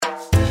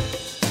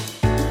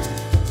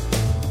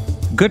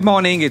Good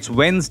morning. It's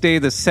Wednesday,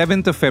 the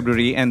 7th of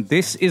February, and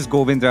this is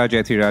Govindraj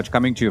Ethiraj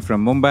coming to you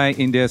from Mumbai,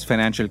 India's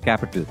financial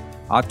capital.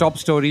 Our top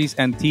stories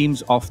and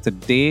themes of the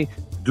day: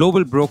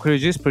 global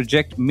brokerages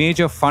project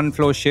major fund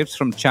flow shifts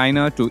from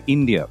China to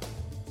India.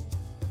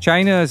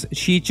 China's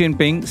Xi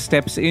Jinping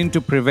steps in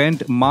to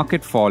prevent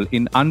market fall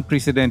in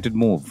unprecedented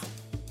move.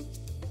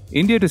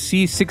 India to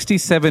see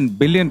 $67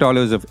 billion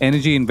of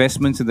energy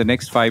investments in the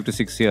next 5 to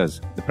 6 years,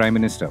 the Prime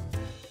Minister.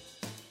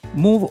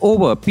 Move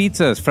over,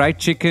 pizzas, fried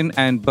chicken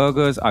and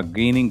burgers are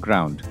gaining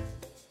ground.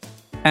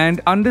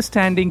 And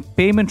understanding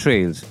payment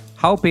rails,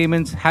 how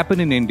payments happen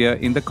in India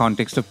in the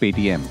context of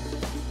Paytm.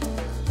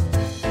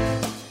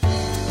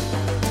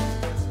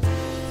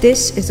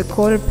 This is a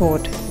core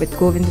report with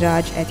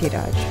Govindraj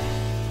Ethiraj.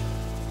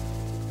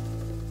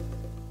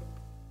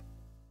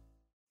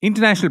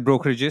 International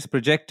brokerages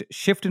project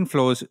shift in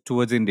flows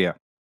towards India.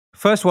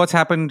 First, what's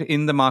happened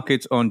in the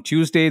markets on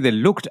Tuesday? They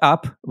looked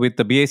up with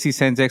the BSE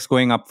Sensex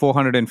going up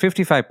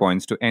 455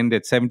 points to end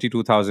at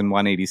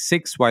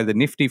 72,186, while the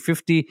Nifty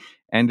 50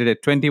 ended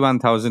at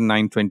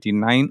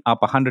 21,929,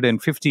 up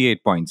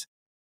 158 points.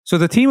 So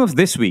the theme of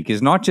this week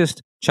is not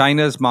just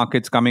China's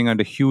markets coming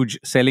under huge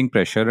selling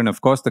pressure, and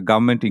of course the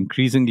government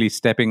increasingly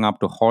stepping up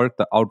to halt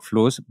the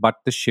outflows, but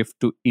the shift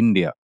to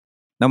India.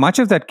 Now, much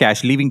of that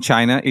cash leaving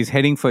China is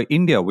heading for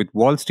India, with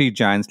Wall Street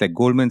giants like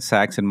Goldman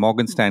Sachs and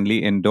Morgan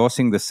Stanley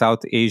endorsing the South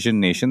Asian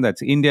nation,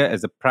 that's India,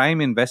 as a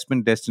prime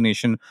investment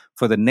destination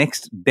for the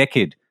next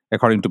decade,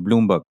 according to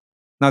Bloomberg.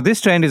 Now,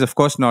 this trend is, of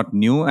course, not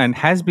new and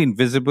has been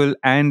visible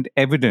and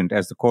evident,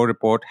 as the core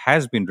report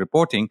has been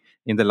reporting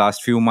in the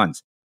last few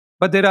months.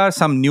 But there are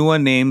some newer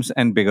names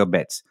and bigger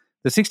bets.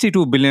 The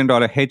 $62 billion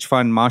hedge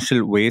fund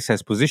Marshall Wace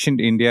has positioned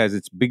India as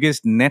its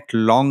biggest net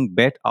long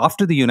bet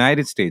after the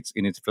United States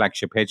in its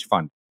flagship hedge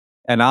fund.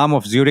 An arm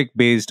of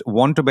Zurich-based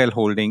Vontobel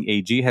Holding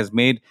AG has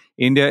made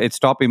India its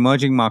top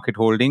emerging market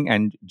holding,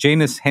 and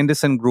Janus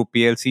Henderson Group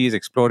PLC is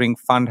exploring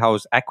fund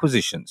house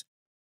acquisitions.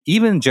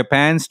 Even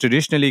Japan's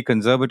traditionally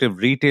conservative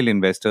retail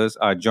investors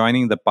are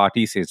joining the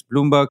party, says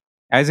Bloomberg,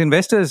 as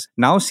investors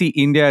now see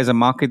India as a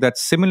market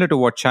that's similar to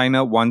what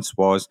China once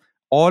was,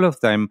 all of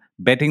them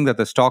betting that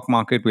the stock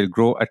market will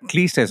grow at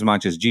least as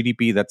much as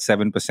GDP, that's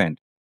 7%.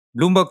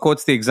 Bloomberg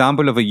quotes the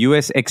example of a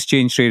US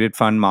exchange-traded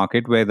fund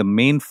market where the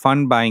main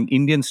fund-buying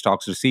Indian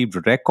stocks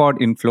received record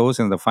inflows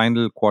in the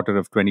final quarter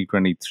of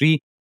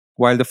 2023,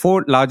 while the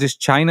four largest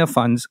China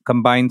funds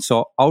combined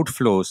saw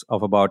outflows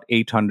of about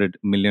 $800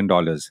 million.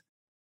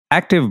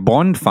 Active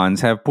bond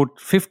funds have put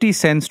 50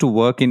 cents to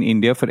work in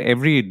India for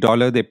every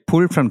dollar they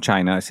pulled from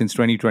China since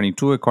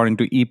 2022, according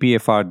to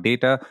EPFR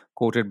data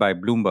quoted by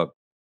Bloomberg.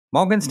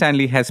 Morgan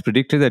Stanley has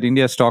predicted that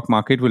India's stock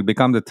market will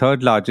become the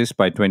third largest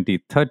by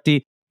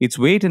 2030. Its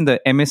weight in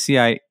the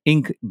MSCI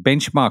Inc.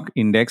 benchmark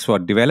index for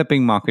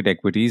developing market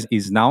equities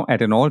is now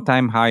at an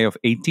all-time high of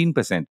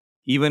 18%,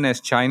 even as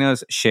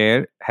China's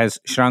share has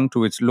shrunk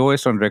to its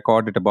lowest on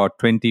record at about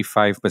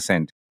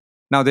 25%.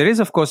 Now, there is,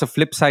 of course, a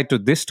flip side to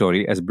this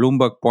story, as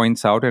Bloomberg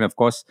points out, and of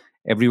course,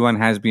 everyone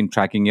has been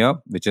tracking here,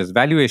 which is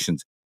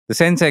valuations. The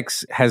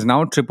Sensex has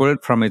now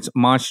tripled from its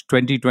March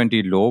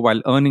 2020 low,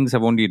 while earnings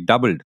have only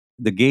doubled.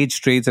 The gauge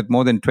trades at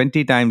more than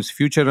 20 times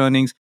future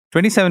earnings,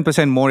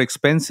 27% more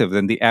expensive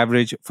than the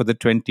average for the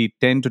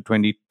 2010 to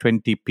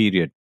 2020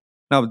 period.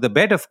 Now, the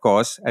bet, of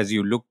course, as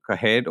you look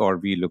ahead or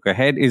we look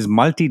ahead, is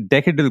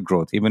multi-decadal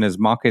growth, even as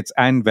markets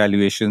and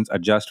valuations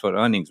adjust for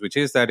earnings, which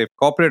is that if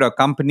corporate or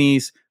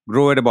companies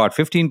grow at about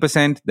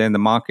 15%, then the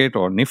market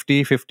or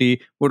Nifty 50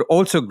 would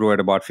also grow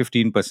at about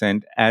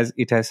 15%, as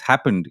it has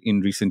happened in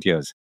recent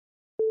years.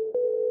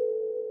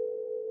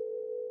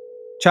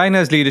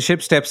 China's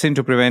leadership steps in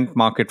to prevent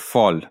market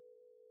fall.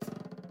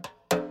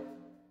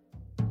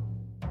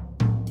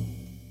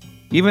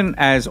 Even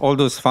as all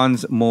those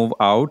funds move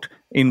out,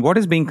 in what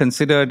is being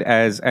considered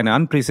as an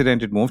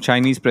unprecedented move,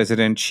 Chinese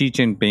President Xi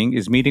Jinping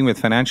is meeting with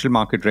financial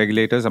market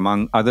regulators,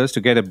 among others,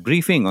 to get a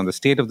briefing on the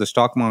state of the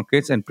stock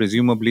markets and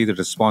presumably the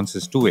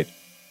responses to it.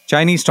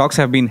 Chinese stocks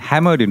have been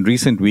hammered in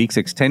recent weeks,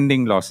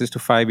 extending losses to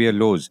 5-year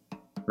lows.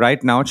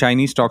 Right now,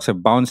 Chinese stocks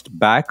have bounced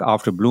back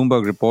after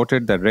Bloomberg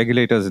reported that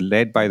regulators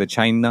led by the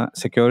China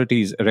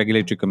Securities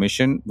Regulatory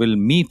Commission will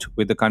meet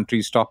with the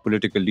country's top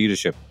political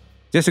leadership.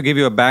 Just to give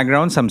you a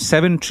background, some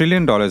 $7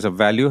 trillion of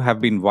value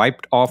have been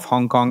wiped off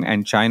Hong Kong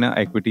and China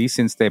equities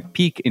since their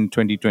peak in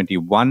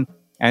 2021,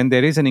 and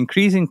there is an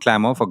increasing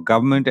clamor for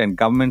government and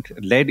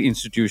government-led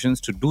institutions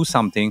to do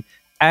something,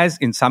 as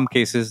in some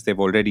cases they've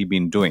already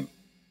been doing.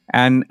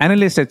 An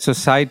analyst at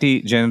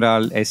Societe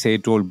Generale SA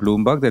told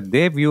Bloomberg that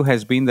their view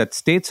has been that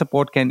state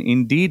support can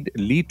indeed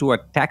lead to a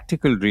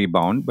tactical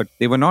rebound, but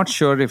they were not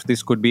sure if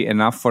this could be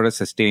enough for a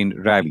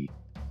sustained rally.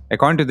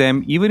 According to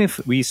them, even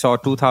if we saw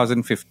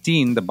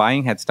 2015, the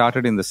buying had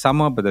started in the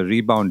summer, but the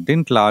rebound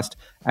didn't last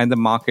and the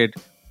market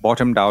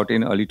bottomed out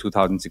in early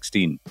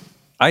 2016.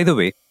 Either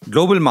way,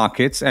 global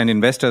markets and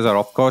investors are,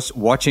 of course,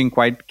 watching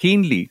quite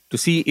keenly to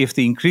see if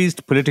the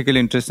increased political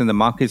interest in the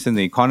markets and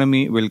the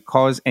economy will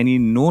cause any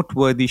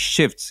noteworthy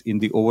shifts in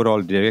the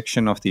overall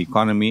direction of the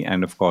economy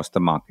and, of course,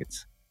 the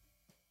markets.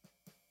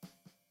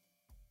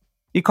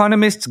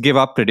 Economists give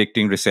up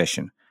predicting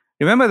recession.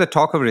 Remember the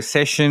talk of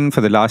recession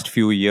for the last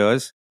few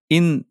years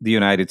in the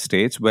United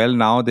States? Well,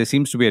 now there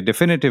seems to be a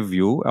definitive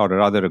view, or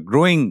rather a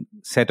growing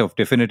set of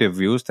definitive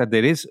views, that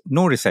there is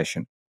no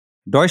recession.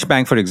 Deutsche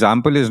Bank, for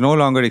example, is no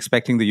longer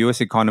expecting the US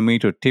economy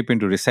to tip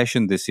into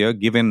recession this year,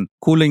 given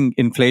cooling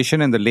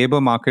inflation and the labor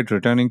market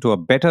returning to a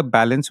better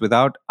balance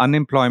without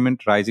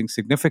unemployment rising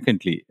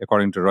significantly,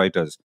 according to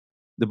Reuters.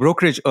 The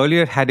brokerage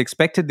earlier had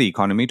expected the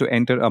economy to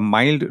enter a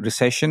mild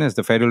recession as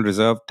the Federal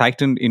Reserve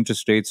tightened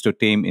interest rates to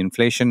tame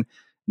inflation,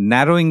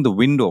 narrowing the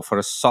window for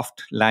a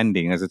soft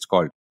landing, as it's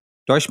called.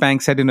 Deutsche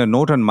Bank said in a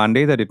note on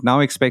Monday that it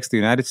now expects the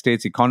United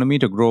States economy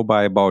to grow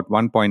by about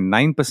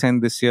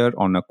 1.9% this year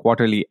on a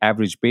quarterly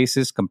average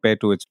basis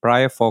compared to its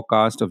prior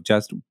forecast of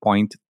just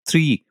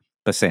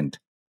 0.3%.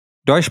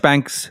 Deutsche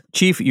Bank's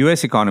chief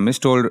US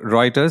economist told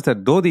Reuters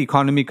that though the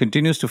economy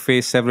continues to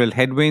face several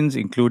headwinds,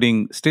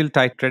 including still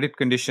tight credit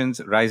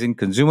conditions, rising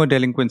consumer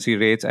delinquency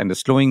rates, and a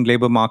slowing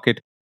labor market,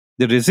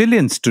 the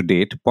resilience to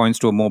date points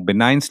to a more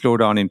benign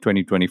slowdown in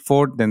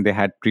 2024 than they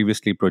had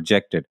previously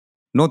projected.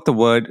 Note the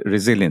word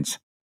resilience.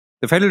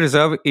 The Federal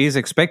Reserve is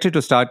expected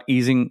to start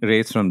easing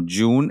rates from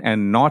June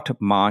and not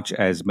March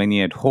as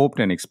many had hoped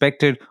and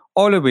expected,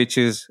 all of which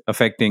is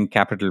affecting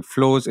capital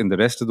flows in the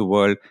rest of the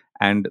world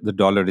and the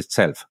dollar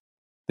itself.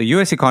 The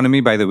US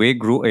economy, by the way,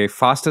 grew a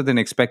faster than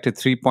expected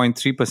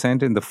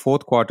 3.3% in the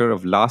fourth quarter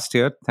of last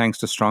year, thanks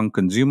to strong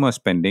consumer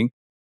spending,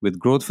 with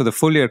growth for the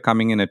full year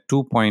coming in at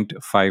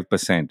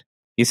 2.5%,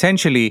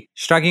 essentially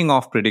shrugging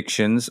off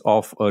predictions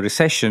of a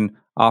recession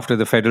after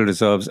the Federal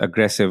Reserve's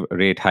aggressive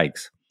rate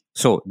hikes.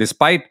 So,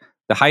 despite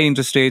the high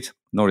interest rates,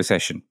 no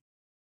recession.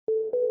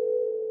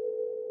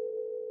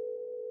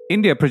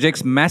 India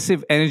projects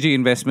massive energy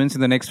investments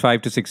in the next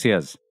 5 to 6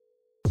 years.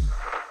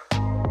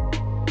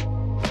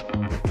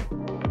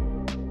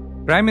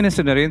 Prime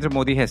Minister Narendra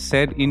Modi has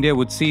said India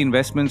would see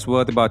investments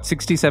worth about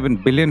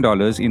 $67 billion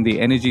in the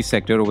energy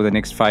sector over the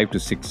next 5 to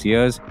 6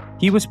 years.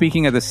 He was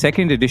speaking at the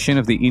second edition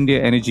of the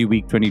India Energy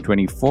Week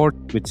 2024,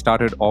 which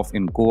started off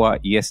in Goa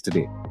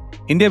yesterday.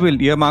 India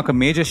will earmark a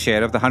major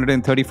share of the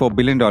 $134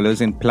 billion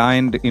in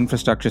planned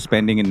infrastructure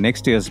spending in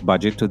next year's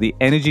budget to the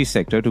energy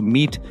sector to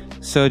meet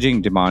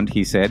surging demand,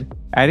 he said,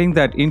 adding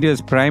that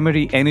India's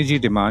primary energy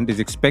demand is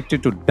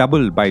expected to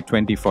double by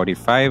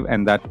 2045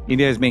 and that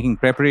India is making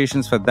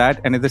preparations for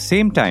that and at the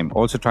same time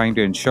also trying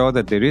to ensure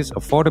that there is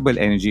affordable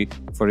energy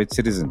for its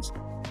citizens.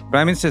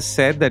 Prime Minister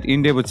said that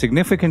India would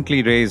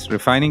significantly raise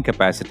refining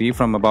capacity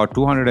from about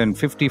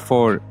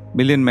 254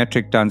 million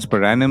metric tons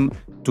per annum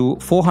to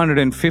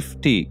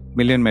 450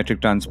 million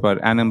metric tons per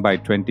annum by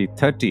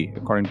 2030,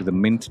 according to the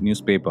Mint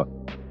newspaper.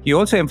 He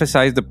also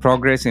emphasized the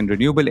progress in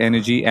renewable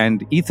energy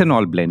and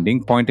ethanol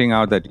blending, pointing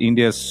out that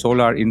India's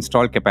solar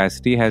install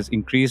capacity has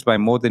increased by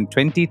more than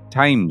 20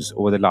 times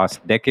over the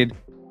last decade,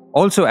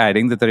 also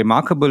adding that the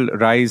remarkable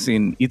rise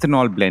in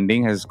ethanol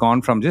blending has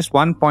gone from just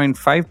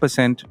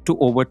 1.5% to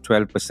over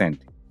 12%.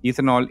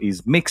 Ethanol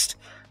is mixed,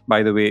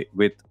 by the way,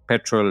 with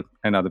petrol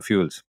and other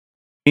fuels.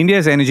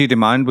 India's energy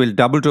demand will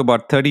double to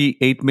about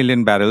 38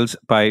 million barrels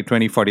by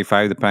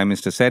 2045. The Prime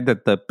Minister said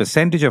that the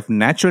percentage of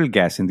natural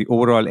gas in the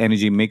overall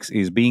energy mix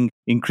is being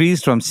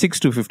increased from 6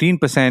 to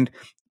 15%,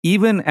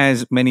 even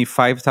as many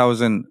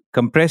 5,000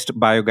 compressed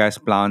biogas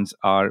plants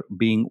are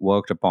being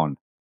worked upon.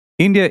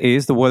 India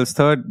is the world's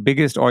third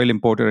biggest oil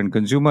importer and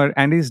consumer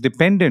and is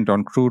dependent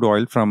on crude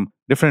oil from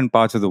different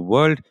parts of the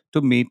world to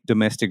meet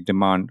domestic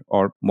demand,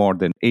 or more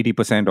than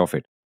 80% of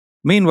it.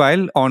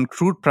 Meanwhile, on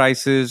crude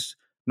prices,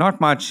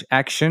 not much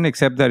action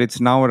except that it's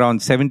now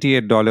around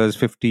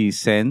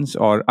 $78.50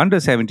 or under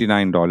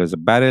 $79 a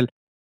barrel,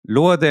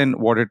 lower than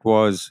what it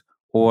was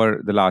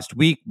over the last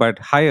week, but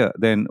higher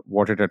than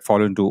what it had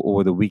fallen to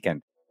over the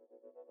weekend.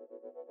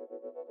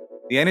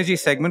 The energy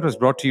segment was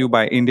brought to you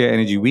by India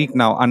Energy Week,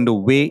 now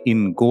underway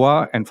in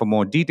Goa. And for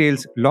more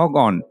details, log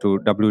on to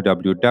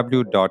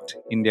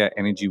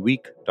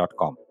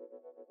www.indiaenergyweek.com.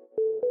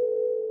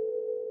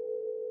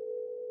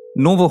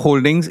 Novo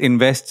Holdings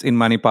invests in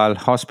Manipal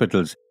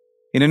hospitals.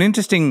 In an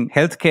interesting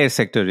healthcare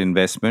sector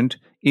investment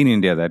in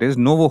India, that is,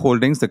 Novo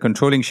Holdings, the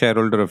controlling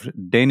shareholder of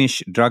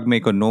Danish drug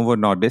maker Novo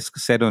Nordisk,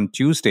 said on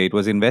Tuesday it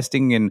was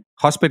investing in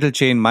hospital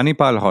chain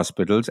Manipal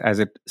Hospitals as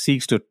it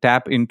seeks to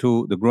tap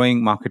into the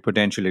growing market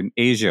potential in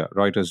Asia,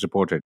 Reuters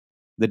reported.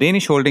 The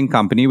Danish holding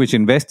company, which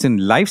invests in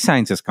life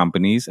sciences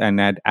companies and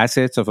had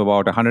assets of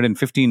about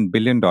 $115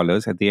 billion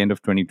at the end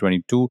of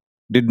 2022,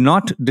 did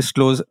not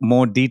disclose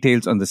more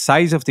details on the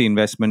size of the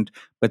investment,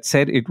 but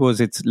said it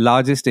was its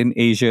largest in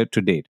Asia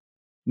to date.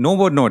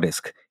 Novo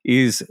Nordisk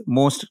is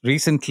most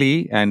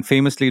recently and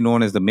famously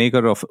known as the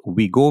maker of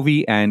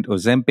Wegovy and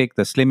Ozempic,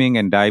 the slimming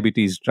and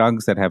diabetes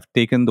drugs that have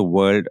taken the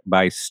world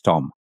by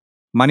storm.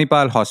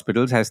 Manipal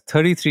Hospitals has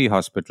 33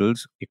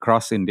 hospitals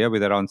across India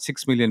with around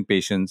 6 million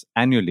patients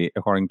annually,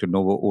 according to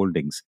Novo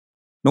Holdings.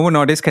 Novo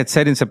Nordisk had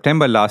said in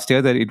September last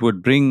year that it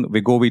would bring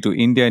Wegovy to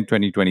India in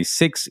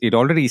 2026. It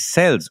already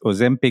sells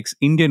Ozempic's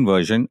Indian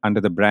version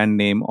under the brand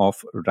name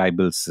of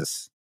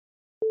Ribelsis.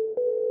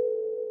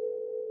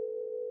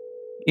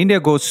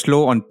 India goes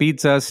slow on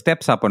pizza,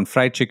 steps up on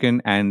fried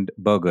chicken and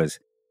burgers.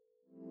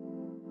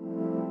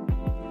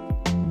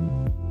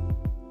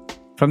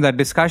 From that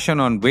discussion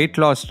on weight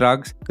loss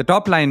drugs, the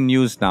top line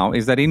news now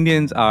is that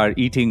Indians are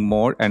eating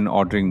more and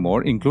ordering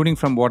more, including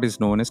from what is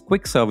known as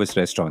quick service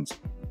restaurants.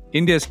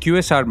 India's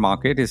QSR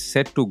market is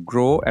set to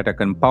grow at a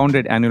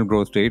compounded annual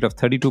growth rate of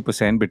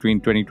 32% between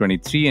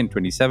 2023 and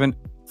 27,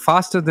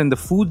 faster than the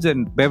foods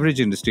and beverage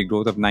industry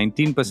growth of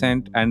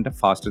 19% and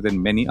faster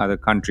than many other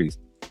countries.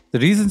 The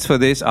reasons for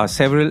this are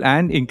several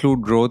and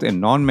include growth in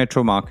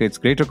non-metro markets,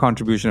 greater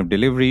contribution of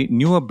delivery,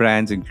 newer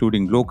brands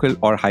including local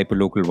or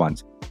hyperlocal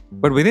ones.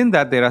 But within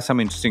that, there are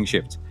some interesting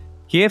shifts.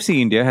 KFC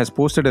India has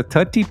posted a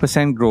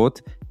 30%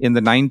 growth in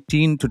the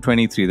 19 to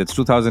 23, that's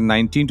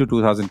 2019 to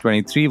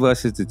 2023,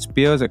 versus its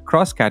peers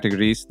across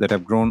categories that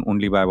have grown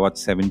only by about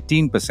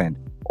 17%.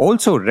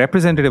 Also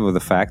representative of the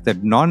fact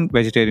that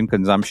non-vegetarian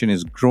consumption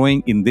is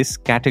growing in this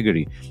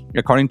category,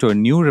 according to a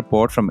new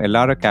report from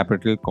Elara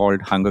Capital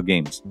called Hunger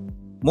Games.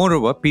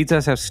 Moreover,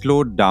 pizzas have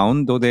slowed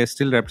down, though they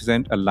still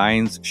represent a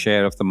lion's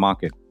share of the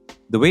market.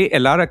 The way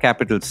Elara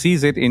Capital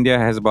sees it, India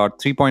has about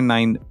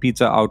 3.9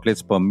 pizza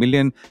outlets per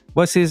million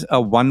versus a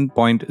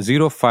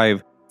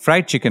 1.05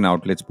 fried chicken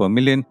outlets per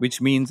million, which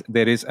means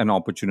there is an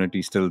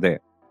opportunity still there.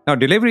 Now,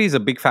 delivery is a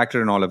big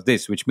factor in all of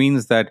this, which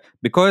means that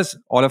because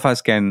all of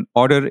us can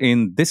order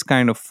in this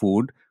kind of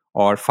food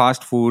or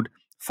fast food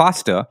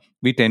faster,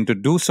 we tend to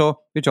do so,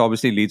 which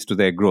obviously leads to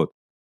their growth.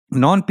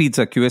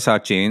 Non-pizza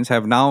QSR chains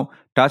have now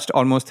touched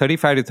almost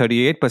 35 to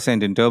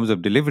 38% in terms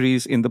of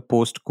deliveries in the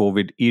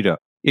post-COVID era.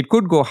 It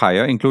could go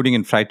higher, including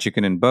in fried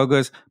chicken and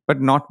burgers,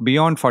 but not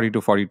beyond 40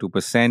 to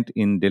 42%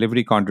 in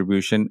delivery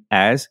contribution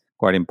as,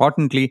 quite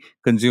importantly,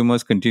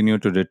 consumers continue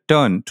to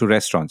return to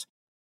restaurants.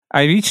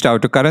 I reached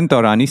out to Karan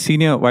Taurani,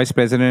 Senior Vice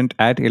President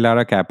at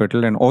Elara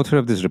Capital and author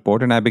of this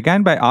report, and I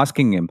began by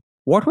asking him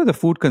what were the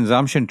food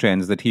consumption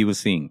trends that he was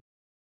seeing.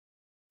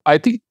 I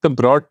think the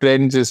broad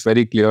trends is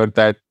very clear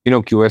that,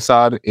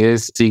 QSR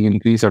is seeing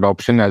increased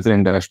adoption as an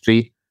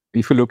industry.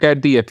 If you look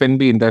at the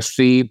F&B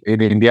industry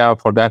in India,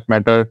 for that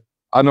matter,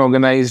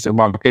 unorganized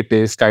market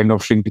is kind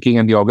of shrinking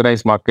and the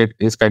organized market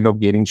is kind of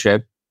gaining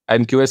share.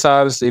 And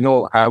QSRs,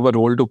 have a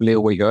role to play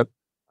over here.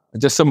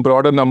 Just some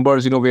broader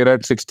numbers, we're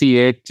at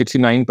 68,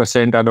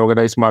 69%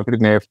 unorganized market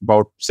in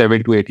about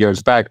 7 to 8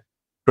 years back.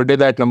 Today,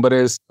 that number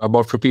is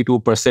about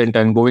 52%,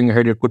 and going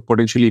ahead, it could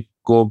potentially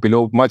go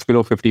much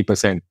below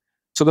 50%.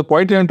 So the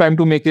point I'm trying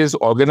to make is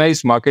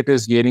organized market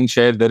is gaining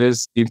share. There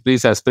is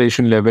increased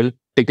aspiration level.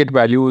 Ticket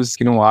values,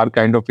 are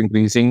kind of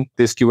increasing.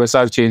 These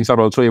QSR chains are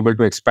also able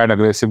to expand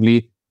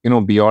aggressively,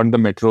 beyond the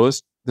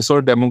metros. The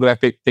sort of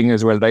demographic thing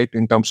as well, right?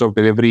 In terms of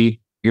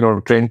delivery,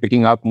 trend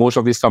picking up. Most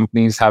of these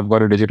companies have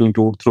got a digital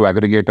tool through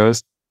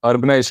aggregators.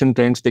 Urbanization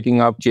trends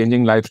picking up,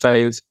 changing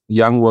lifestyles,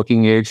 young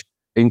working age,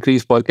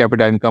 increased per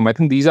capita income. I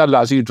think these are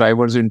largely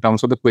drivers in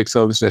terms of the quick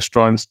service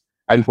restaurants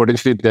and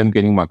potentially them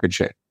gaining market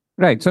share.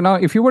 Right. So now,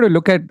 if you were to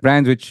look at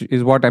brands, which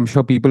is what I'm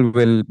sure people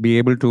will be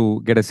able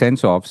to get a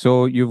sense of.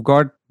 So you've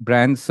got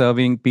brands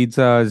serving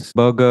pizzas,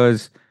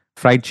 burgers,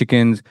 fried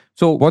chickens.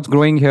 So what's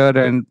growing here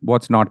and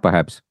what's not,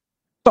 perhaps?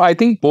 So I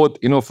think both,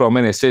 from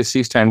an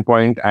SSC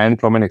standpoint and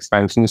from an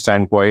expansion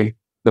standpoint,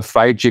 the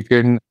fried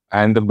chicken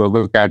and the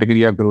burger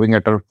category are growing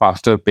at a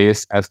faster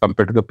pace as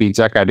compared to the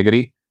pizza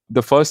category.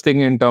 The first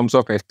thing in terms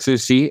of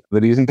SSC,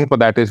 the reason for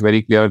that is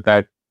very clear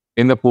that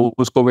in the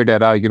post-COVID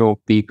era,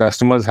 the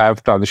customers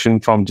have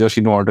transitioned from just,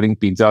 ordering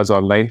pizzas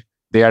online.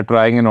 They are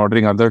trying and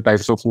ordering other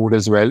types of food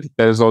as well.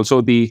 There is also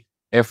the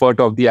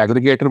effort of the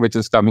aggregator, which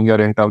is coming here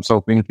in terms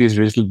of increased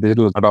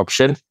digital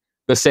adoption.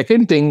 The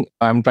second thing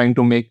I'm trying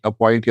to make a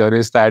point here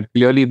is that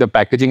clearly the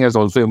packaging has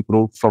also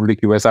improved from the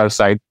QSR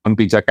side on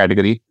pizza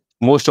category.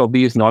 Most of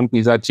these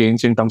non-pizza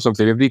chains in terms of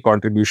delivery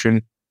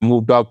contribution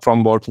moved up from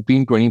about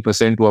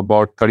 15-20% to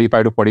about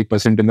 35 to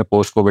 40% in the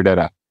post-COVID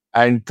era.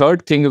 And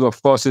third thing is,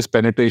 of course, is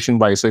penetration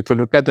wise. So if you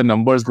look at the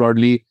numbers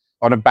broadly,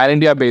 on a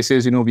pan-India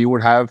basis, we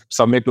would have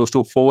somewhere close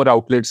to 4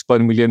 outlets per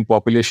million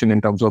population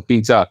in terms of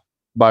pizza.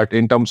 But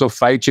in terms of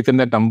fried chicken,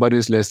 that number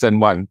is less than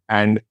 1.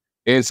 And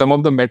in some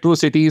of the metro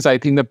cities, I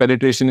think the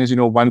penetration is,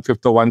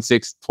 1/5 or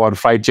 1/6 for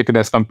fried chicken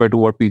as compared to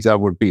what pizza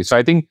would be. So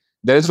I think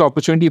there is an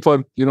opportunity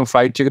for,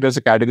 fried chicken as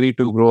a category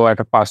to grow at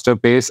a faster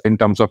pace in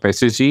terms of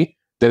SSG.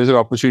 There is an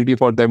opportunity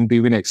for them to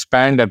even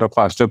expand at a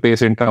faster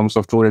pace in terms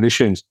of store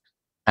additions.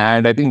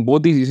 And I think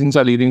both these reasons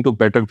are leading to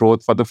better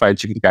growth for the fried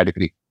chicken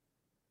category.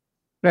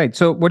 Right.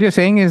 So what you're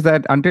saying is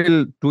that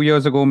until 2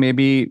 years ago,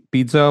 maybe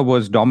pizza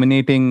was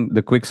dominating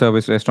the quick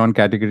service restaurant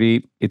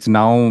category. It's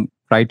now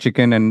fried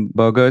chicken and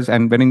burgers.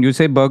 And when you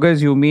say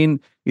burgers, you mean,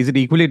 is it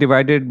equally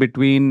divided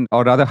between,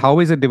 or rather, how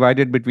is it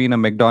divided between a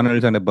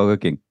McDonald's and a Burger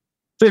King?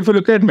 So if you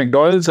look at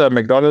McDonald's,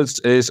 McDonald's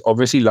is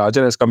obviously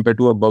larger as compared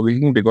to a Burger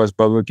King because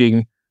Burger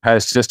King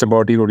has just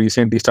about,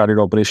 recently started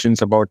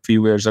operations about a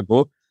few years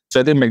ago. So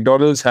I think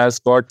McDonald's has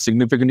got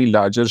significantly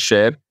larger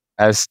share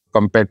as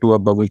compared to a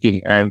Burger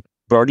King. And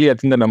broadly, I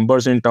think the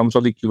numbers in terms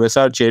of the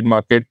QSR chain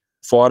market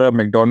for a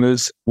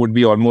McDonald's would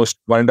be almost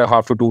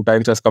 1.5 to 2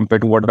 times as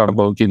compared to what a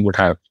Burger King would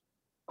have.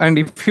 And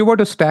if you were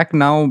to stack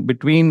now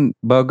between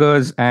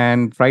burgers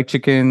and fried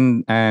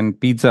chicken and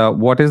pizza,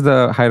 what is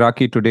the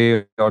hierarchy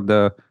today or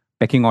the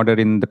pecking order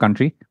in the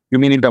country? You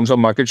mean in terms of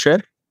market share?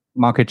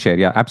 Market share,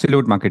 yeah,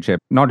 absolute market share,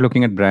 not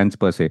looking at brands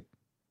per se.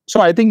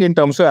 So I think in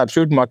terms of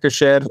absolute market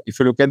share, if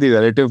you look at the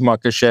relative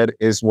market share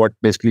is what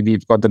basically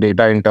we've got the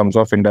data in terms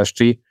of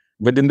industry.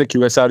 Within the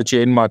QSR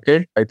chain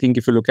market, I think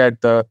if you look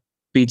at the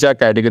pizza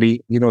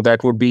category,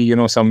 that would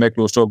be, somewhere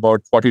close to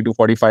about 40 to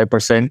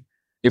 45%.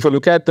 If you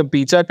look at the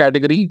pizza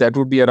category, that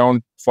would be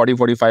around 40,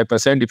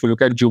 45%. If you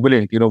look at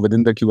Jubilant,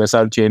 within the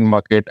QSR chain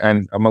market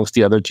and amongst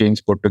the other chains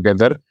put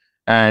together.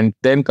 And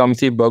then comes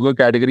the burger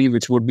category,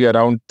 which would be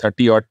around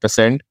 30 odd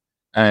percent.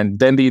 And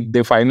then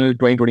the final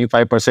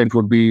 20-25%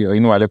 would be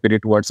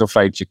allocated towards the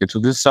fried chicken. So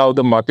this is how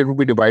the market would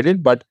be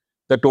divided, but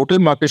the total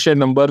market share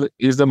number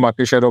is the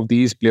market share of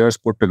these players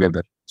put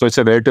together. So it's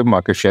a relative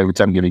market share which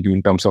I'm giving you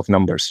in terms of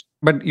numbers.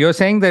 But you're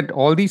saying that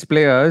all these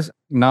players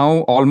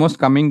now almost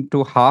coming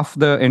to half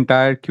the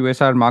entire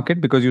QSR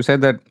market, because you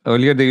said that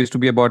earlier there used to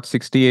be about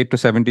 68 to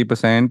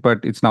 70%, but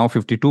it's now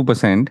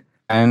 52%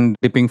 and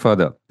dipping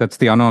further. That's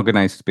the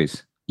unorganized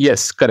space.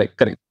 Yes,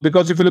 correct.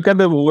 Because if you look at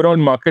the overall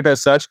market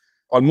as such,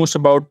 almost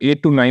about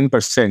 8 to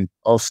 9%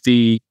 of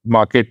the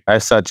market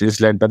as such is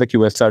led by the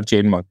QSR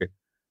chain market.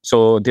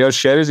 So their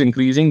share is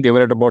increasing. They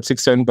were at about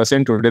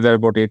 6-7%. Today they're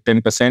about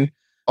 8-10%.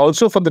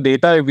 Also for the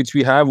data which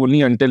we have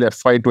only until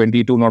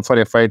FY22, not for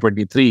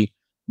FY23.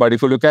 But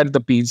if you look at the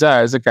pizza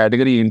as a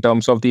category in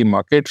terms of the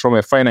market from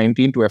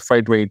FY19 to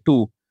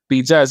FY22,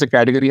 pizza as a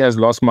category has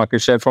lost market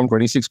share from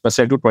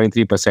 26% to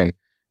 23%.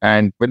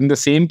 And within the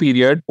same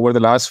period, over the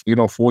last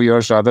 4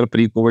 years, rather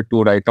pre-COVID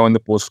to right now in the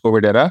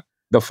post-COVID era,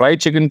 the fried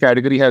chicken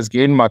category has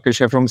gained market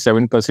share from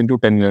 7% to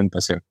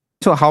 10%.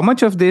 So how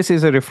much of this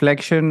is a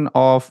reflection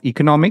of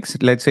economics?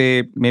 Let's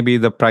say maybe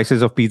the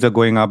prices of pizza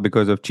going up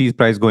because of cheese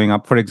price going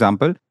up, for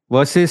example,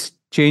 versus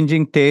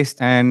changing taste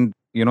and,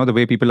 the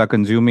way people are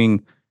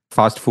consuming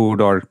fast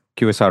food or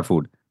QSR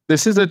food.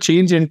 This is a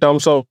change in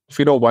terms of,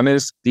 one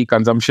is the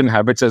consumption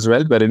habits as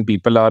well, wherein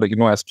people are,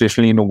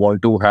 aspirationally,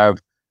 want to have,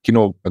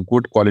 a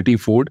good quality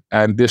food.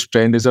 And this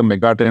trend is a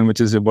mega trend which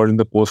is emerged in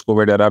the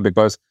post-COVID era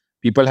because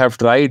people have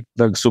tried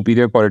the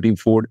superior quality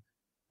food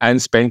and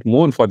spent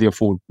more for their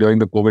food during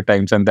the COVID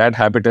times. And that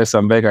habit has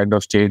somewhere kind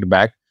of stayed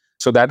back.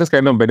 So that is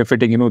kind of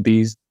benefiting,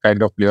 these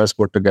kind of players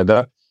put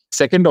together.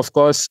 Second, of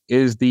course,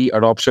 is the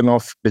adoption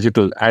of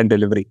digital and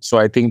delivery. So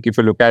I think if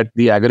you look at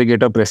the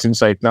aggregator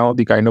presence right now,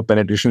 the kind of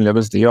penetration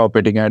levels they are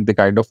operating at, the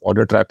kind of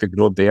order traffic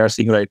growth they are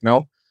seeing right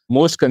now,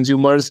 most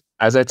consumers,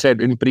 as I said,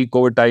 in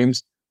pre-COVID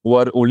times,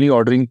 were only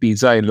ordering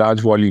pizza in large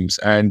volumes.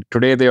 And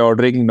today they're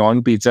ordering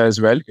non-pizza as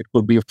well. It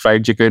could be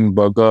fried chicken,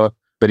 burger,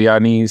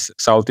 biryanis,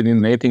 South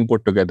Indian, anything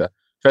put together.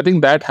 So I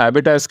think that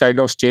habit has kind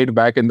of stayed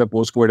back in the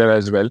post-COVID era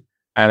as well.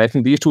 And I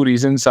think these two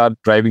reasons are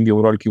driving the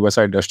overall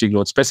QSR industry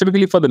growth.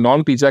 Specifically for the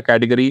non-pizza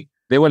category,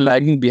 they were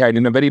lagging behind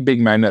in a very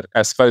big manner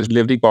as far as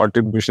delivery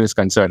contribution is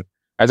concerned.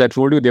 As I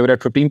told you, they were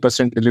at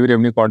 15% delivery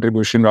revenue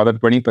contribution, rather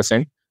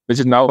 20%, which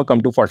is now come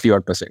to 40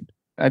 odd percent.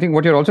 I think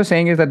what you're also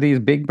saying is that these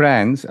big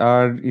brands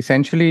are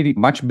essentially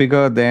much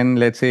bigger than,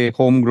 let's say,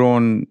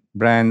 homegrown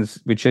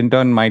brands, which in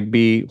turn might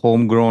be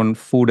homegrown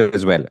food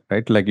as well,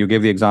 right? Like you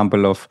gave the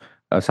example of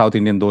a South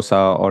Indian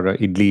dosa or a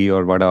idli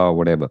or vada or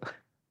whatever.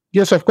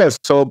 Yes, of course.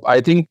 So I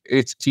think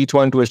it's each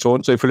one to its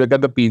own. So if you look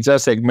at the pizza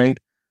segment,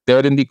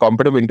 therein the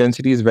competitive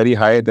intensity is very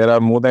high. There are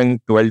more than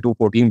 12 to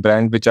 14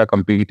 brands which are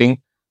competing,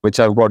 which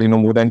have got,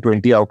 more than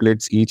 20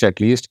 outlets each at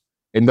least.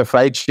 In the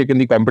fried chicken,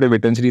 the competitive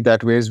intensity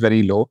that way is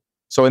very low.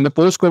 So in the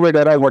post-COVID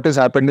era, what has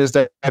happened is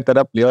that there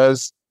are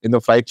players in the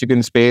fried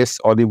chicken space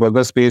or the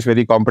burger space where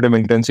the competitive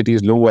intensity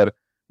is lower.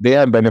 They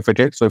have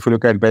benefited. So if you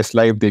look at Best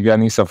Life,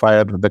 Devyani,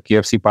 Sapphire, the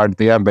KFC part,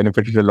 they have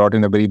benefited a lot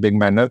in a very big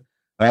manner.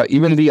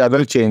 Even the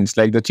other chains,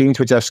 like the chains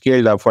which have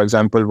scaled up, for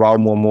example, Wow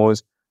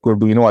Momos, could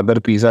be,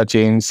 other pizza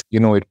chains,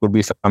 it could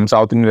be some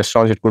South Indian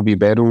restaurants, it could be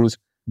Beru's,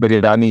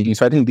 Biryani.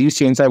 So I think these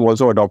chains have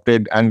also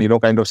adopted and,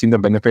 kind of seen the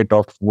benefit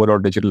of overall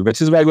digital,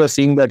 which is why we're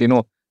seeing that,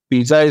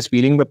 pizza is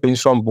feeling the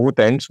pinch from both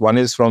ends. One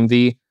is from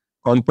the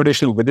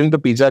competition within the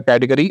pizza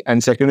category,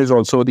 and second is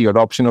also the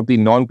adoption of the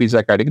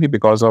non-pizza category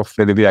because of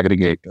delivery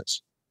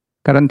aggregators.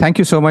 Karan, thank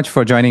you so much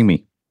for joining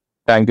me.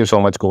 Thank you so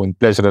much, Govind.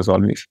 Pleasure as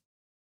always.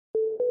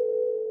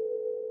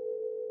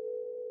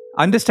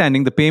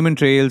 Understanding the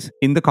payment rails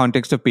in the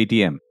context of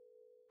Paytm.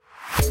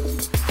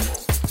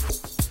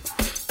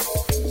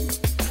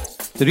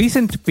 The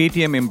recent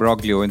Paytm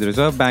imbroglio in the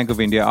Reserve Bank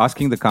of India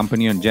asking the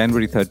company on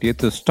January 30th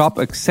to stop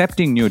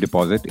accepting new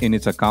deposit in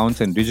its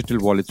accounts and digital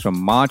wallets from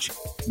March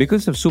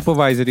because of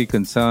supervisory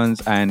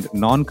concerns and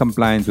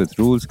non-compliance with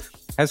rules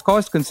has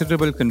caused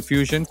considerable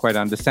confusion, quite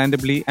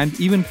understandably, and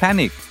even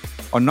panic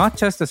on not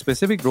just the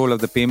specific role of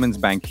the payments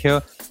bank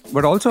here,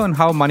 but also on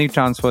how money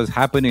transfers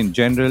happen in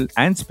general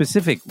and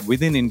specific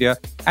within India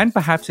and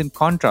perhaps in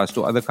contrast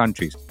to other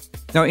countries.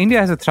 Now, India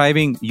has a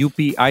thriving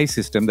UPI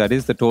system that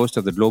is the toast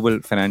of the global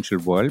financial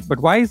world,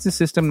 but why is this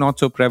system not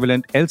so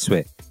prevalent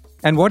elsewhere?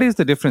 And what is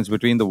the difference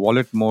between the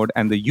wallet mode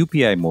and the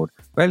UPI mode?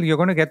 Well, you're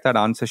going to get that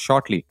answer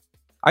shortly.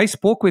 I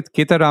spoke with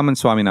Ketaraman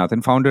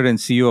Swaminathan, founder and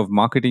CEO of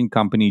marketing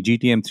company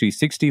GTM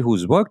 360,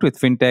 who's worked with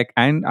fintech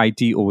and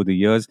IT over the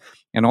years,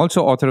 and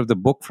also author of the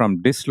book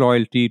From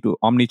Disloyalty to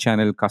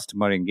Omnichannel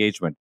Customer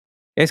Engagement.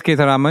 S.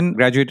 Ketaraman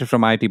graduated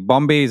from IIT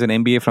Bombay, is an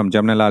MBA from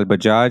Jamnalal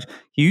Bajaj.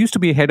 He used to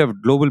be head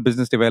of global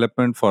business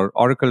development for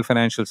Oracle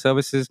Financial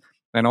Services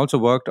and also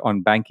worked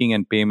on banking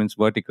and payments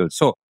verticals.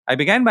 So I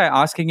began by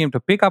asking him to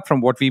pick up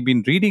from what we've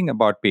been reading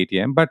about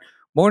Paytm, but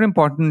more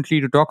importantly,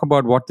 to talk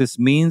about what this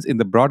means in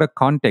the broader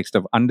context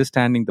of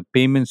understanding the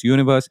payments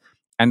universe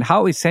and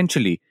how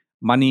essentially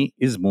money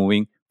is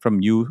moving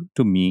from you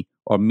to me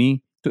or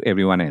me to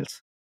everyone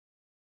else.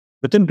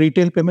 Within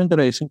retail payment, there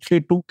are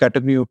essentially two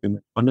categories of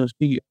payment. One is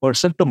the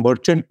person to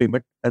merchant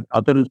payment, and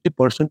other is the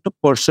person to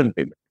person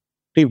payment.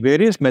 The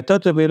various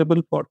methods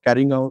available for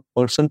carrying out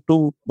person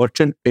to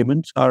merchant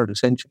payments are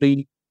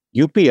essentially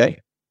UPI,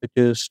 which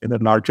is in a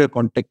larger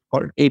context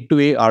called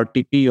A2A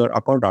RTP or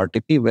account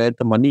RTP, where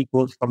the money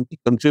goes from the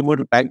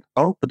consumer bank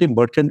account to the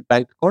merchant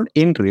bank account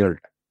in real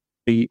time.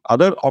 The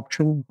other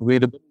option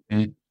available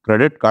is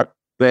credit card,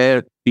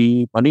 where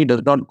the money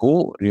does not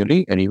go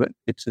really anywhere.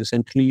 It's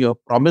essentially a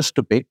promise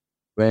to pay,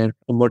 where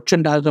the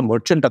merchant has a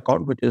merchant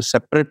account which is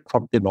separate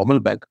from the normal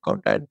bank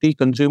account, and the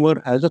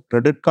consumer has a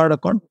credit card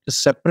account which is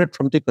separate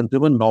from the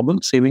consumer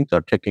normal savings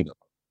or checking account.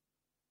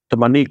 The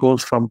money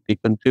goes from the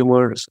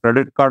consumer's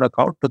credit card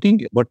account to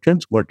the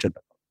merchant's merchant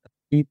account.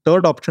 The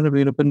third option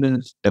available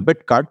is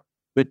debit card,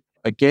 which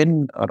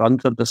again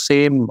runs on the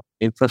same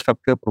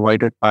infrastructure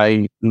provided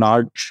by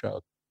large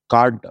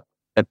card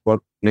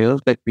network players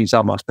like Visa,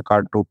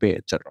 MasterCard, RuPay,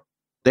 etc.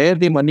 There,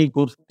 the money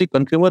goes to the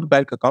consumer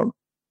bank account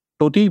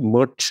to the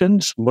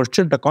merchant's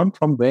merchant account,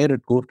 from where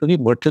it goes to the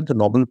merchant's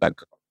normal bank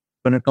account.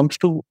 When it comes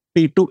to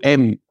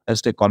P2M,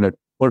 as they call it,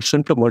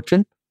 person to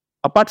merchant,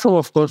 apart from,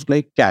 of course,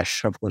 like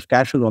cash, of course,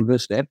 cash is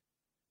always there.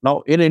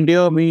 Now, in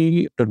India,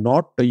 we do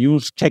not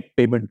use check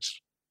payments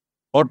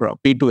or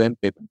P2M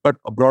payment, but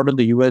abroad in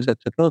the US,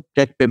 etc.,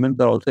 check payments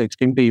are also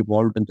extremely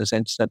evolved in the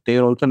sense that they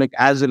are also like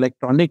as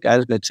electronic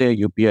as, let's say, a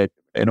UPI.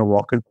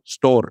 Walk into a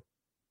store,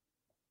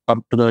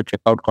 come to the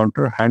checkout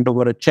counter, hand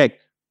over a check,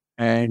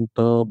 and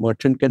the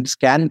merchant can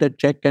scan that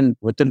check and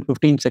within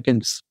 15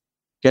 seconds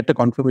get a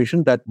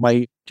confirmation that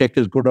my check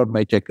is good or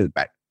my check is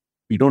bad.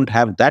 We don't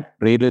have that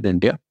rail in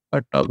India,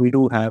 but we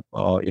do have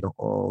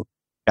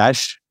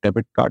cash,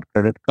 debit card,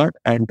 credit card,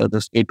 and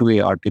this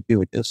A2A RTP,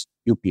 which is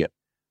UPI.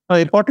 The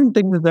important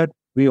thing is that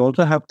we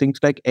also have things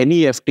like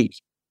NEFTs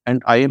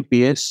and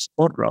IMPS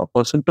for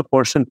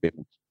person-to-person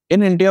payments.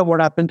 In India,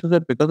 what happens is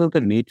that because of the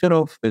nature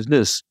of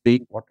business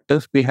being what it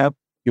is, we have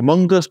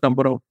humongous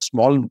number of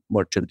small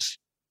merchants.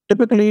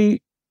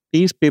 Typically,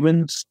 these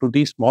payments to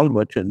these small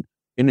merchants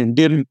in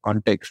Indian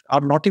context are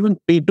not even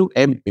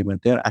P2M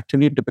payment. They are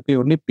actually typically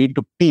only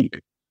P2P,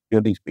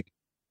 really speaking.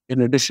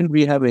 In addition,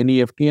 we have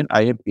NEFT and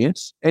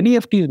IMPS.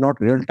 NEFT is not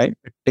real time.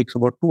 It takes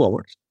about 2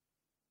 hours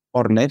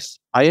or less.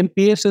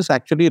 IMPS is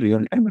actually real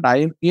time, and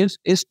IMPS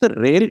is the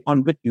rail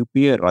on which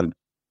UPI runs.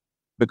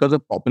 Because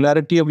of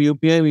popularity of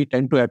UPI, we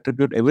tend to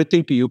attribute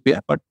everything to UPI.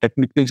 But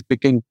technically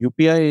speaking,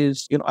 UPI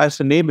is, as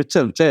the name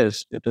itself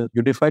says, it is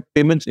Unified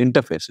Payments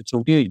Interface. It's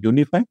only a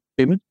unified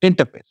payment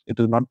interface. It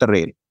is not the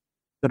rail.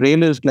 The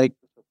rail is like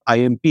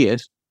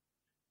IMPS.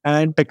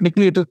 And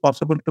technically, it is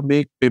possible to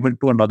make payment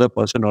to another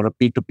person or a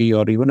P2P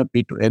or even a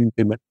P2M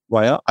payment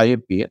via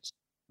IMPS.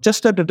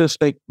 Just that it is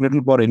like a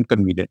little more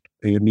inconvenient.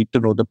 You need to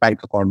know the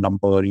bank account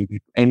number. You need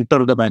to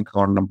enter the bank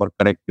account number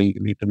correctly.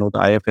 You need to know the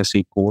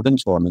IFSC code and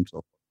so on and so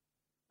forth.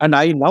 And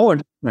I now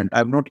understand,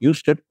 I've not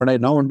used it, but I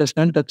now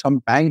understand that some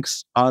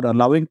banks are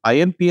allowing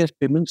IMPS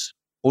payments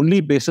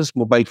only basis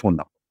mobile phone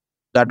number.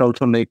 That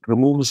also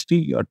removes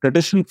the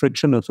traditional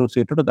friction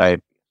associated with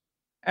IMPS.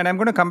 And I'm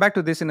going to come back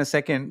to this in a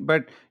second.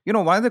 But,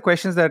 one of the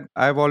questions that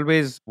I've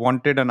always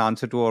wanted an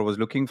answer to or was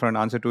looking for an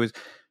answer to is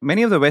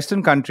many of the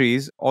Western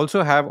countries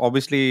also have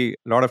obviously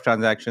a lot of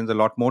transactions, a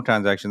lot more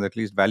transactions, at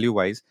least value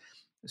wise.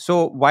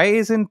 So why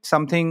isn't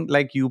something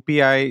like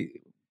UPI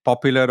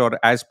popular or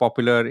as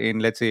popular in,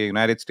 let's say,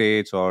 United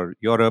States or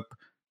Europe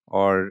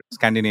or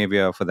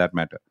Scandinavia for that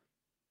matter?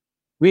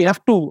 We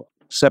have to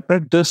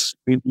separate this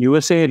in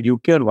USA and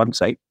UK on one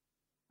side.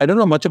 I don't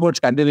know much about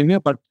Scandinavia,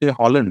 but say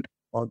Holland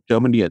or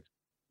Germany.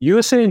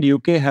 USA and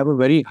UK have a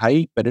very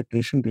high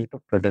penetration rate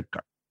of credit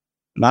card.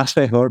 Last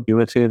I heard,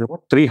 USA is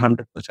about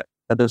 300%.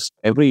 That is,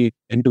 every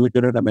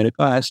individual in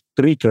America has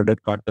 3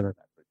 credit cards on average.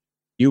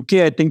 UK,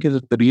 I think, is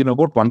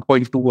about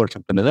 1.2 or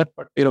something like that,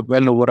 but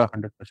well over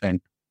 100%.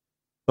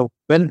 So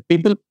when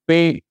people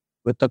pay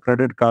with a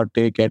credit card,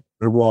 they get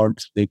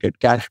rewards, they get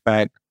cash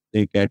back,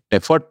 they get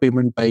deferred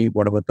payment by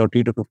whatever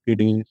 30 to 50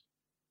 days.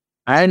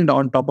 And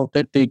on top of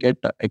that, they get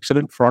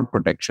excellent fraud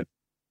protection,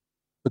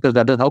 because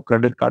that is how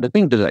credit card is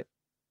being designed.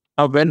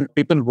 Now, when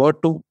people were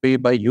to pay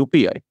by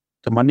UPI,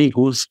 the money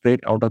goes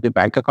straight out of the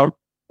bank account.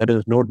 There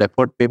is no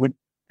deferred payment.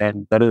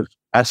 And there is,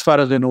 as far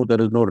as I know,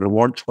 there is no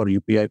rewards for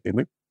UPI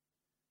payment.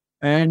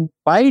 And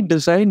by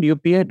design,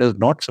 UPI does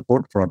not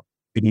support fraud.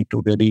 We need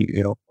to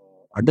really,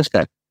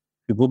 understand.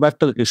 you go back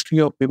to the history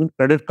of payment,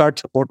 credit card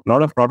support a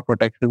lot of fraud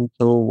protection.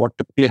 So what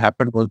typically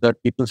happened was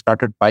that people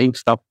started buying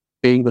stuff,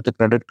 paying with a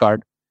credit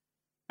card,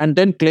 and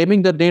then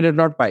claiming that they did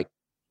not buy.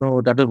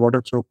 So that is what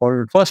is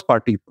so-called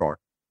first-party fraud.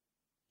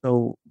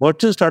 So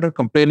merchants started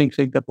complaining,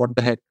 saying that what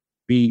the heck,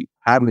 we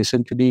have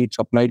essentially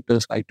supplied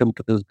this item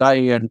to this guy,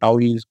 and now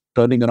he's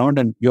turning around,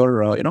 and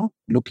you're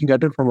looking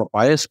at it from a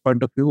biased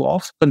point of view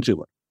of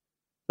consumer.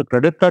 The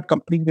credit card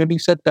company really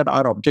said that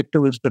our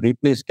objective is to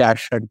replace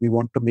cash, and we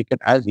want to make it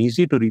as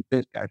easy to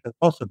replace cash as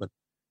possible.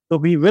 So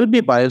we will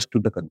be biased to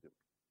the consumer.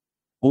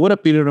 Over a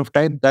period of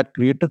time, that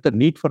created the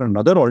need for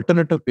another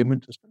alternative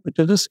payment system, which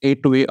is this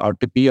A2A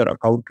RTP or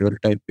account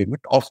real-time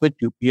payment, of which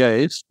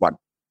UPI is one.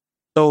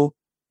 So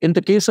in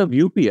the case of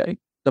UPI,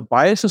 the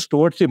bias is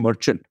towards the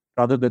merchant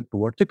rather than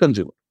towards the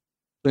consumer.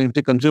 So if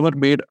the consumer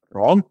made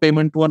wrong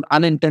payment to an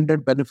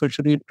unintended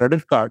beneficiary in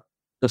credit card,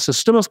 the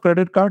system of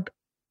credit card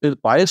is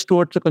biased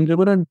towards the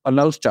consumer and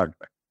allows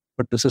chargeback.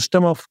 But the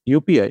system of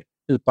UPI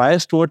is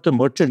biased towards the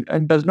merchant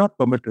and does not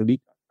permit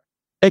really.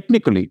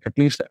 Technically, at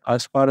least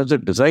as far as the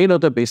design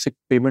of the basic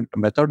payment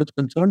method is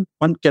concerned,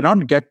 one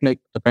cannot get like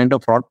the kind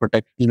of fraud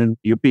protection in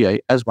UPI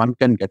as one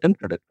can get in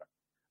credit card.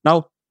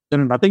 Now, there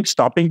is nothing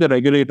stopping the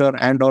regulator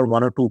and or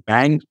one or two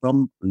banks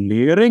from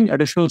layering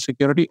additional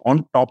security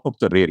on top of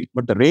the rail.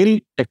 But the rail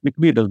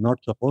technically does not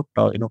support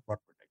fraud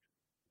protection.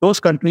 Those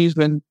countries,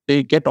 when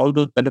they get all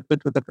those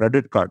benefits with a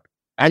credit card,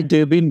 and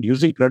they've been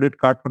using credit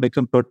card for like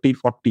some 30,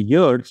 40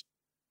 years,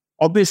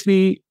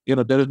 obviously,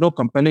 there is no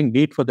compelling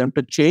need for them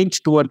to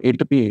change to an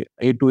A2A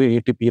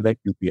ATP like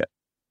UPI.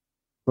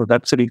 So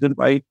that's the reason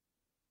why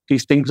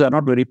these things are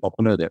not very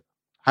popular there.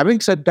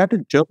 Having said that,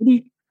 in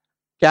Germany,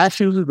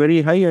 cash use is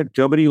very high, and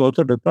Germany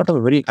also does not have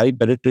a very high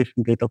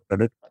penetration rate of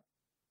credit card.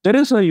 There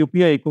is a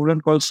UPI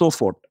equivalent called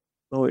Sofort.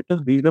 So it is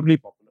reasonably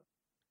popular.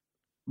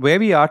 Where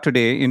we are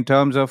today in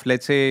terms of,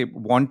 let's say,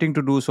 wanting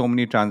to do so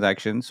many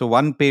transactions. So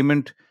one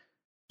payment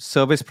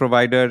service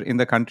provider in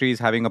the country is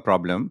having a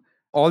problem.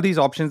 All these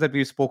options that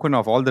we've spoken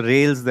of, all the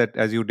rails that,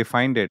 as you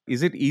defined it,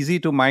 is it easy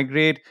to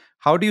migrate?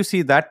 How do you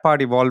see that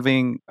part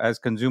evolving as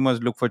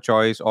consumers look for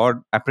choice,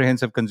 or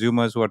apprehensive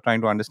consumers who are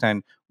trying to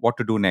understand what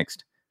to do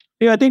next?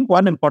 Yeah, I think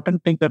one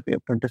important thing that we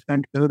have to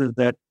understand here is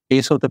that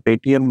case of the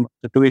Paytm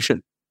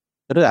situation,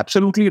 there is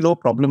absolutely no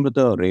problem with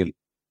the rail.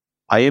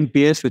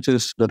 IMPS, which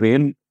is the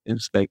rail,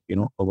 is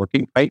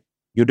working fine.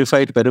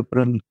 Unified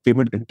Peripheral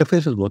Payment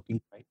Interface is working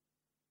fine.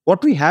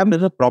 What we have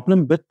is a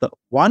problem with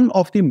one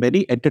of the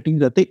many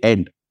entities at the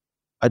end,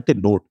 at the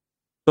node.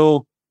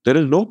 So there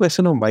is no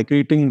question of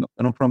migrating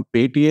from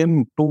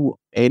Paytm to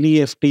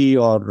NEFT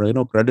or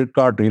credit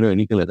card,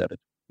 anything like that. It's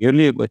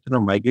merely a question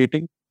of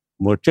migrating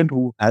merchant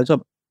who has a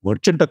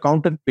merchant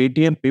account in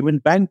Paytm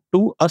payment bank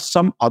to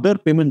some other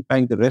payment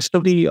bank. The rest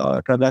of the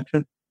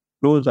transaction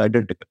flow is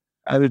identical.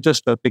 I was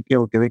just thinking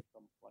of giving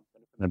one kind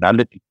of an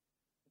analogy.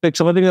 Like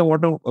something I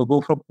want to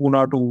go from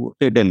Pune to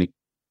say Delhi.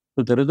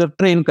 So there is a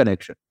train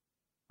connection.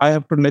 I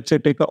have to, let's say,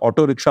 take an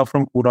auto rickshaw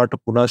from Pune to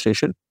Pune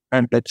station,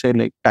 and let's say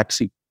like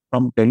taxi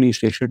from Delhi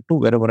station to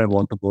wherever I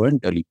want to go in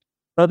Delhi.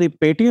 Now the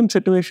Paytm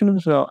situation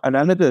is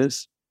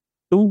analogous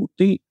to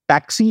the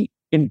taxi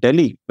in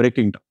Delhi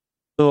breaking down.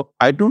 So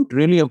I don't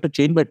really have to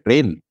change my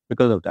train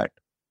because of that.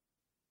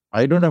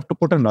 I don't have to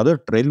put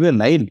another railway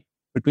line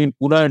between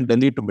Pune and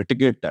Delhi to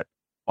mitigate that.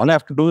 All I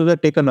have to do is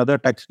take another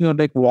taxi or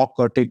like walk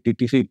or take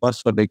TTC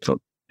bus or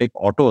take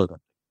auto or something.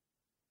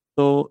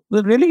 So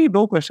there's really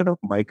no question of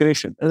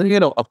migration.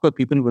 Of course,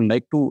 people will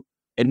like to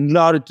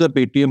enlarge the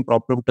Paytm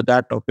problem to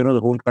that of, the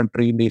whole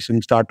country,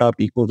 nation, startup,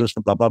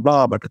 ecosystem, blah, blah,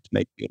 blah. But it's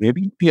like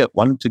really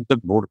one single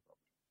node.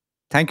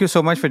 Thank you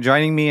so much for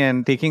joining me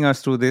and taking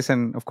us through this.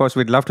 And of course,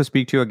 we'd love to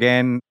speak to you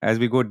again as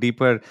we go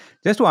deeper,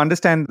 just to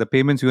understand the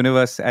payments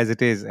universe as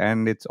it is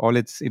and all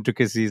its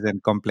intricacies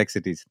and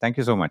complexities. Thank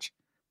you so much.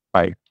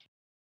 Bye.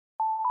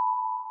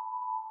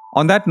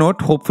 On that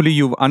note, hopefully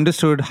you've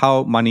understood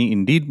how money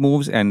indeed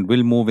moves and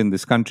will move in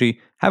this country.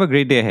 Have a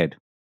great day ahead.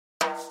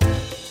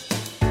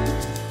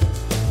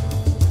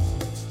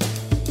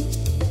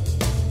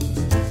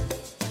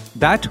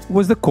 That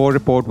was the Core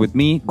Report with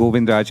me,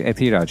 Govindraj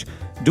Ethiraj.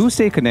 Do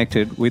stay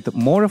connected with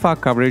more of our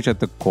coverage at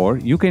the Core.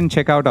 You can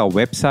check out our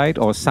website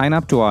or sign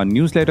up to our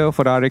newsletter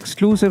for our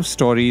exclusive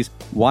stories,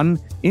 one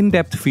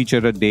in-depth feature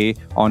a day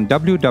on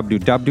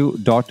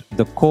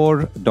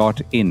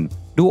www.thecore.in.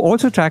 Do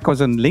also track us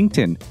on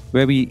LinkedIn,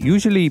 where we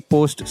usually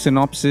post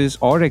synopses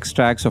or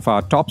extracts of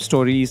our top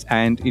stories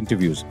and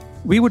interviews.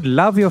 We would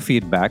love your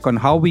feedback on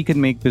how we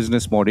can make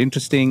business more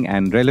interesting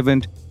and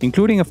relevant,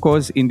 including, of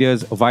course,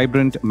 India's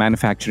vibrant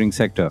manufacturing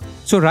sector.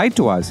 So write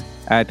to us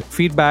at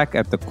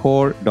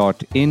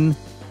feedback@thecore.in,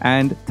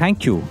 and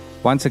thank you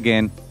once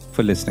again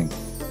for listening.